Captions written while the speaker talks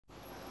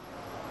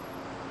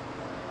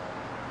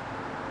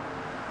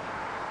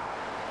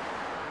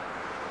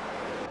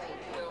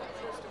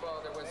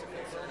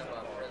concerned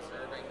about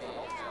preserving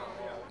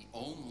the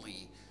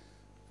only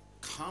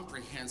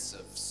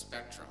comprehensive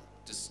spectrum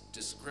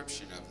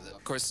description of the.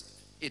 Of course,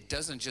 it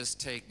doesn't just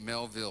take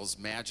Melville's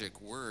magic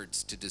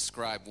words to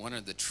describe one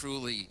of the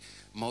truly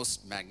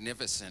most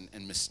magnificent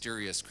and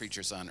mysterious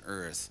creatures on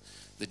Earth,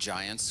 the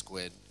giant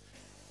squid.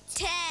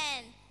 10,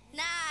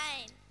 9,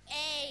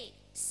 8,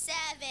 7,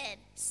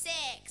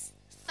 6,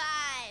 5,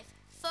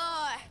 4,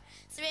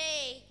 3,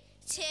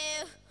 2,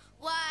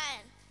 1.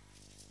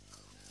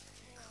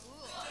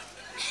 Cool.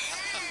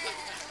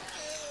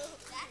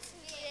 That's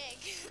big.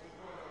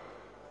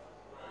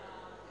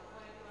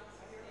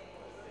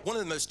 One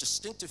of the most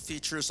distinctive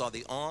features are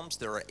the arms.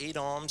 There are 8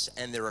 arms,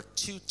 and there are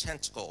 2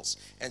 tentacles.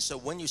 And so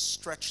when you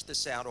stretch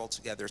this out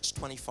altogether, it's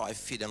 25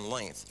 feet in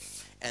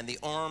length. And the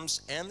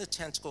arms and the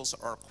tentacles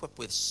are equipped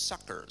with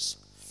suckers.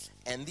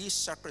 And these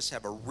suckers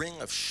have a ring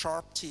of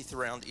sharp teeth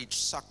around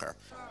each sucker.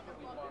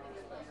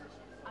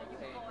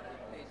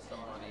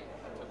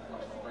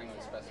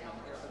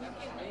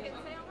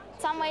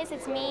 In some ways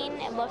it's mean,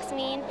 it looks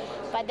mean,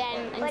 but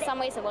then in some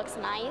ways it looks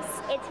nice.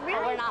 It's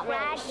really we're not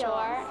fragile.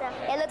 really sure.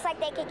 It looks like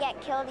they could get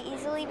killed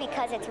easily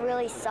because it's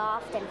really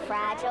soft and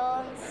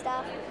fragile and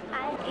stuff.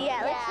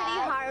 Yeah, it looks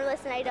pretty harmless,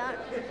 and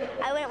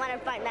I wouldn't want to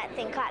find that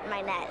thing caught in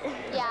my net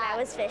when I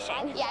was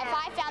fishing. Yeah, if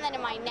I found that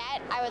in my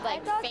net, I would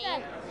like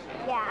faint.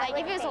 Yeah, like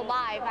if it was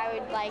alive, I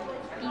would like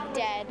be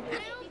dead.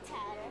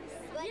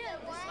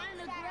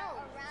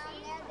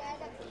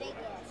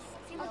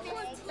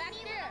 Back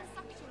there.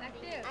 Back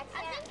there.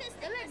 I think this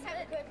thing looks have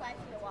a good life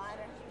in the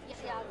water.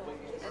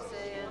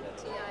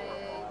 S-A-N-T-I-A-G-O.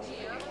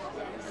 And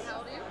how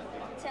old are you?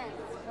 10.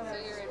 So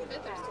you're in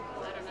 5th or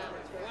something? I don't know.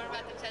 What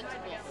about the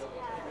tentacles?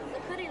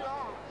 They're pretty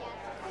long.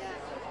 Yeah.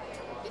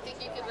 You think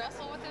you could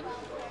wrestle with them?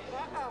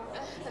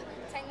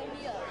 Tangle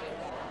me up.